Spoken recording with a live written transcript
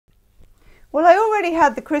Well, I already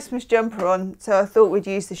had the Christmas jumper on, so I thought we'd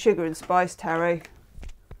use the Sugar and Spice tarot.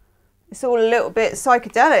 It's all a little bit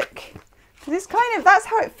psychedelic. It's kind of, that's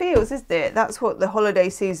how it feels, isn't it? That's what the holiday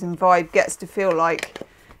season vibe gets to feel like.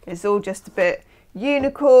 It's all just a bit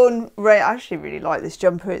unicorn. I actually really like this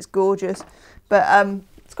jumper, it's gorgeous. But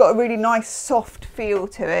it's got a really nice soft feel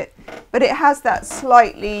to it. But it has that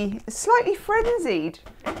slightly frenzied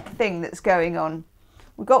thing that's going on.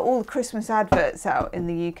 We've got all the Christmas adverts out in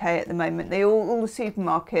the UK at the moment. All the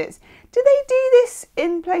supermarkets. Do they do this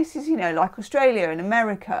in places, you know, like Australia and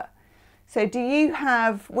America? So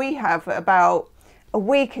we have about a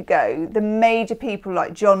week ago, the major people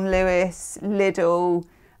like John Lewis, Lidl,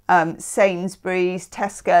 Sainsbury's,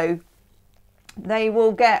 Tesco, they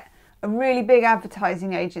will get a really big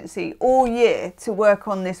advertising agency all year to work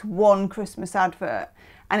on this one Christmas advert.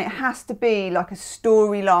 And it has to be like a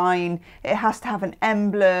storyline, it has to have an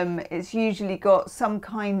emblem, it's usually got some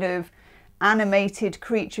kind of animated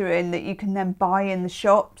creature in that you can then buy in the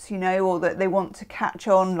shops, you know, or that they want to catch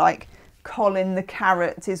on, like Colin the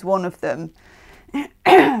Carrot is one of them,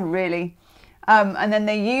 really. And then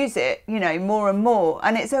they use it, you know, more and more,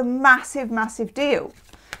 and it's a massive, massive deal.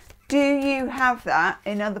 Do you have that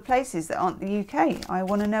in other places that aren't the UK? I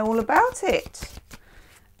want to know all about it.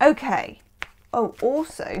 Okay. Oh,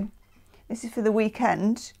 also, this is for the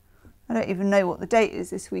weekend. I don't even know what the date is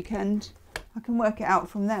this weekend. I can work it out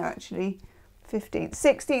from there, actually. 15th,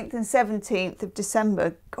 16th and 17th of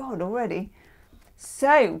December. God, already.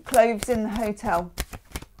 So, clothes in the hotel.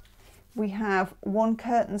 We have one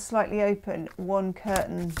curtain slightly open, one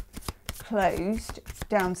curtain closed.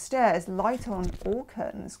 Downstairs, light on, all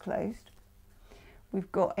curtains closed.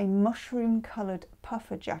 We've got a mushroom coloured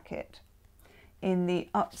puffer jacket in the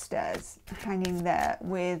upstairs, hanging there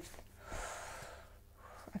with,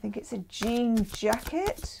 I think it's a jean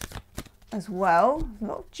jacket as well. A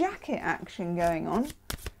lot of jacket action going on.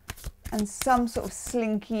 And some sort of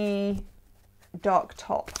slinky dark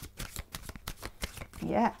top.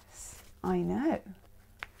 Yes, I know.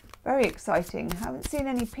 Very exciting. Haven't seen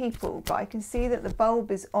any people, but I can see that the bulb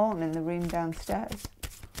is on in the room downstairs.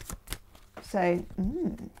 So,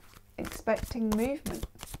 expecting movement.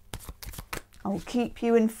 I'll keep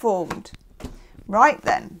you informed. Right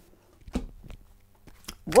then,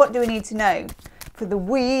 what do we need to know for the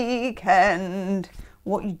weekend?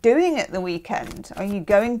 What are you doing at the weekend? Are you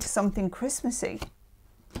going to something Christmassy?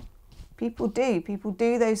 People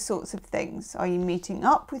do those sorts of things. Are you meeting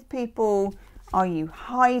up with people? Are you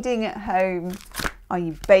hiding at home? Are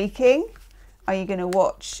you baking? Are you going to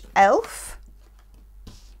watch Elf?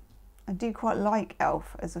 I do quite like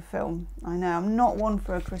Elf as a film. I know I'm not one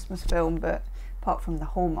for a Christmas film, but apart from the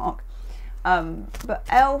Hallmark. But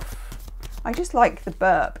Elf, I just like the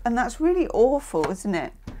burp, and that's really awful, isn't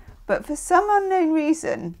it? But for some unknown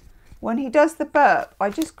reason, when he does the burp, I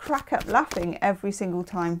just crack up laughing every single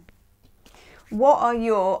time. What are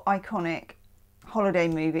your iconic holiday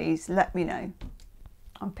movies? Let me know.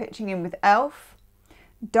 I'm pitching in with Elf,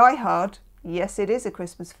 Die Hard, yes it is a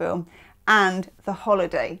Christmas film, and The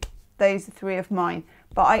Holiday. Those are three of mine.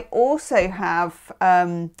 But I also have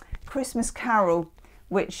Christmas Carol,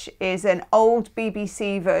 which is an old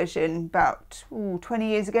BBC version about 20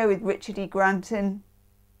 years ago with Richard E. Granton.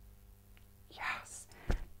 Yes.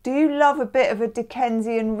 Do love a bit of a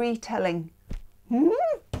Dickensian retelling.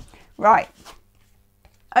 Right.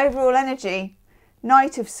 Overall energy,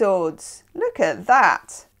 Knight of Swords. Look at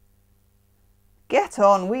that. Get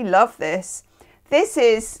on, we love this. This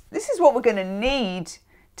is what we're going to need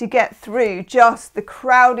to get through just the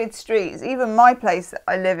crowded streets. Even my place that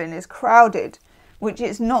I live in is crowded, which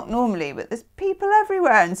it's not normally, but there's people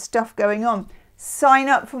everywhere and stuff going on. Sign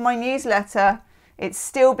up for my newsletter. It's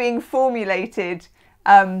still being formulated.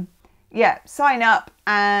 Yeah, sign up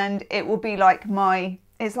and it will be like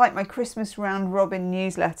it's like my Christmas round robin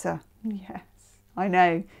newsletter. Yes, I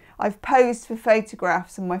know. I've posed for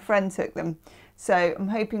photographs and my friend took them. So I'm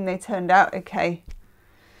hoping they turned out okay.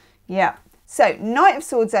 Yeah. So Knight of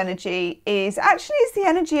Swords energy is the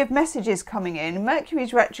energy of messages coming in.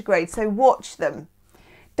 Mercury's retrograde, so watch them.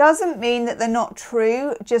 Doesn't mean that they're not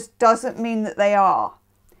true, just doesn't mean that they are.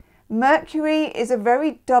 Mercury is a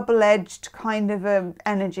very double-edged kind of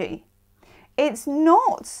energy. It's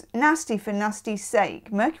not nasty for nasty's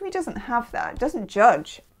sake. Mercury doesn't have that, it doesn't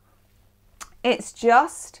judge. It's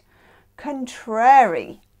just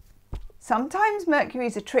contrary. Sometimes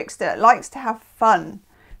Mercury's a trickster, likes to have fun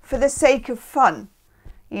for the sake of fun.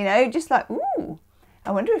 You know, just like, ooh,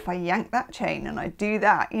 I wonder if I yank that chain and I do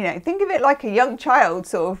that. You know, think of it like a young child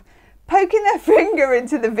sort of poking their finger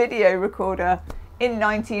into the video recorder in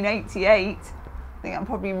 1988. I think I'm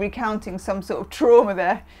probably recounting some sort of trauma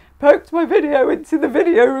there. poked my video into the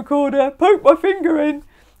video recorder, poked my finger in.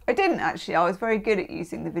 I didn't actually, I was very good at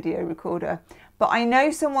using the video recorder. But I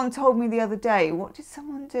know someone told me the other day, what did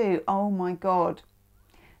someone do? Oh my God.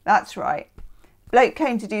 That's right. Bloke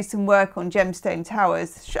came to do some work on Gemstone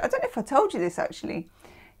Towers. I don't know if I told you this actually.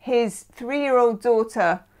 His 3-year-old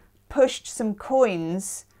daughter pushed some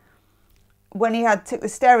coins when he took the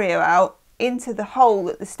stereo out into the hole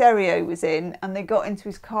that the stereo was in, and they got into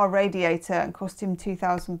his car radiator and cost him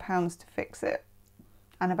 £2,000 to fix it,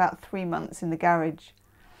 and about 3 months in the garage.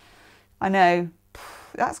 I know,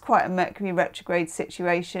 that's quite a Mercury retrograde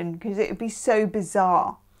situation, because it would be so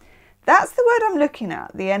bizarre. That's the word I'm looking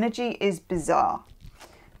at. The energy is bizarre.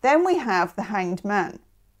 Then we have the Hanged Man.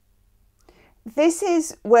 This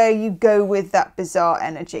is where you go with that bizarre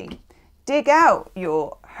energy. Dig out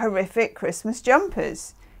your horrific Christmas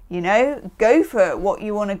jumpers. You know, go for what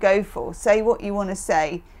you want to go for. Say what you want to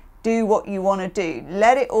say. Do what you want to do.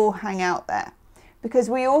 Let it all hang out there. Because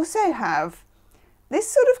we also have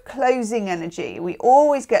this sort of closing energy. We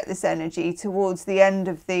always get this energy towards the end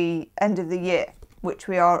of the year, which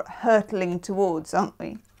we are hurtling towards, aren't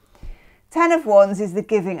we? 10 of Wands is the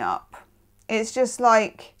giving up. It's just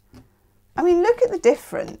like, I mean, look at the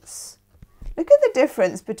difference. Look at the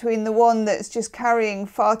difference between the one that's just carrying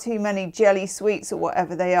far too many jelly sweets or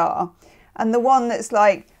whatever they are, and the one that's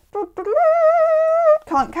like,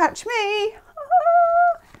 can't catch me,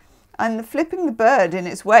 and flipping the bird in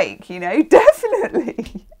its wake, you know,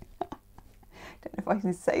 definitely. Don't know if I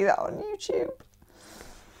can say that on YouTube.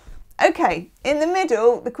 Okay, in the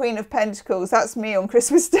middle, the Queen of Pentacles, that's me on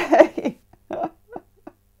Christmas Day.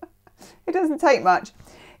 It doesn't take much.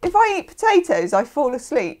 If I eat potatoes, I fall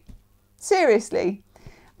asleep. Seriously,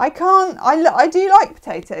 I can't, I do like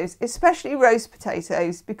potatoes, especially roast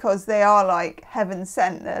potatoes, because they are like heaven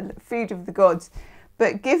sent, they're food of the gods.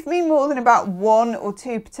 But give me more than about 1 or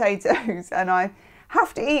 2 potatoes and I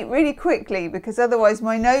have to eat really quickly, because otherwise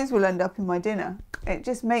my nose will end up in my dinner. It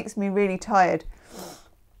just makes me really tired.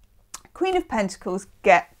 Queen of Pentacles,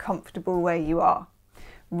 get comfortable where you are.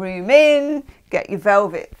 Room in, get your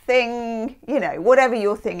velvet thing, you know, whatever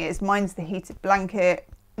your thing is. Mine's the heated blanket.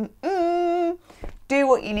 Do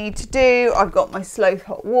what you need to do. I've got my Sloth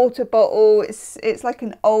hot water bottle. It's like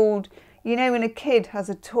an old, you know, when a kid has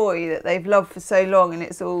a toy that they've loved for so long and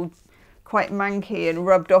it's all quite manky and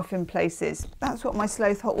rubbed off in places. That's what my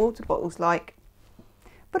Sloth hot water bottle's like.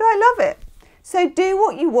 But I love it. So do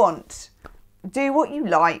what you want, do what you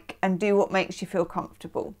like, and do what makes you feel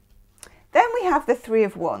comfortable. Then we have the 3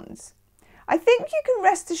 of Wands. I think you can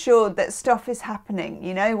rest assured that stuff is happening,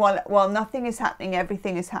 you know, while nothing is happening,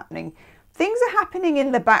 everything is happening. Things are happening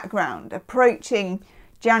in the background, approaching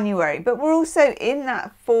January, but we're also in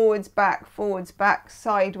that forwards, back,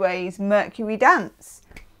 sideways Mercury dance.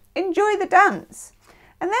 Enjoy the dance.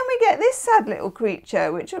 And then we get this sad little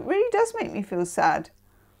creature, which really does make me feel sad.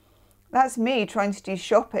 That's me trying to do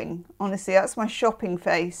shopping. Honestly, that's my shopping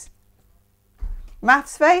face.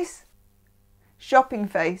 Maths face, shopping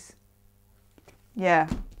face. Yeah,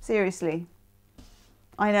 seriously.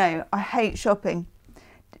 I know, I hate shopping.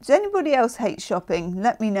 Does anybody else hate shopping?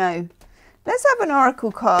 Let me know. Let's have an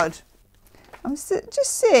oracle card. I'm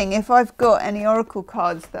just seeing if I've got any oracle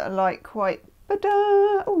cards that are like quite...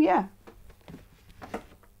 Oh yeah.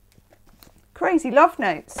 Crazy love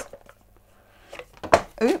notes.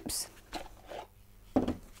 Oops.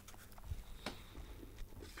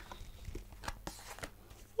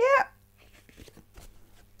 Yeah.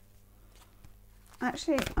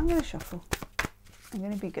 Actually, I'm going to shuffle. I'm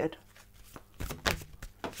going to be good.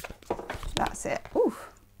 That's it. Oof.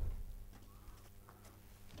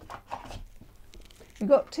 You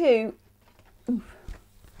got 2. Oof.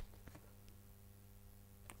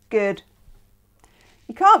 Good.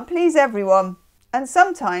 You can't please everyone. And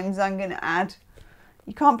sometimes I'm going to add,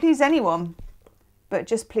 you can't please anyone, but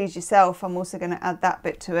just please yourself. I'm also going to add that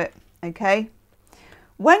bit to it. Okay.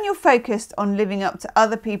 When you're focused on living up to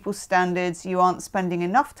other people's standards, you aren't spending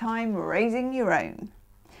enough time raising your own.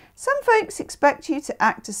 Some folks expect you to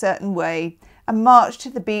act a certain way and march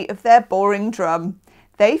to the beat of their boring drum.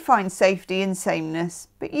 They find safety in sameness,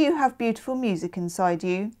 but you have beautiful music inside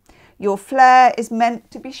you. Your flair is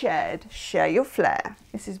meant to be shared. Share your flair.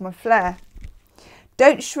 This is my flair.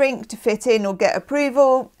 Don't shrink to fit in or get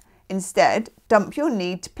approval. Instead, dump your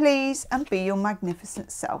need to please and be your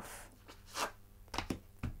magnificent self.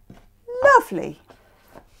 Lovely.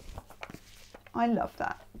 I love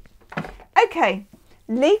that. Okay,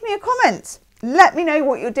 leave me a comment. Let me know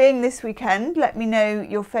what you're doing this weekend. Let me know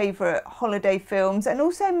your favourite holiday films and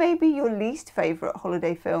also maybe your least favourite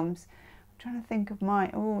holiday films. I'm trying to think of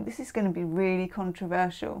mine. Oh, this is going to be really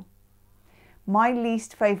controversial. My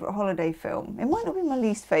least favourite holiday film, it might not be my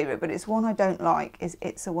least favourite, but it's one I don't like, is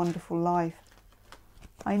It's a Wonderful Life.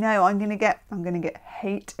 I know I'm gonna get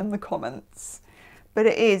hate in the comments, but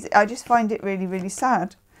it is. I just find it really, really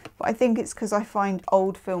sad. But I think it's because I find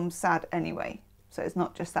old films sad anyway, so it's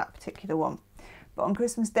not just that particular one. But on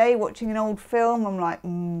Christmas Day, watching an old film, I'm like,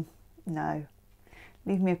 no.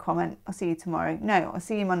 Leave me a comment. I'll see you tomorrow. No, I'll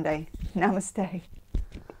see you Monday. Namaste.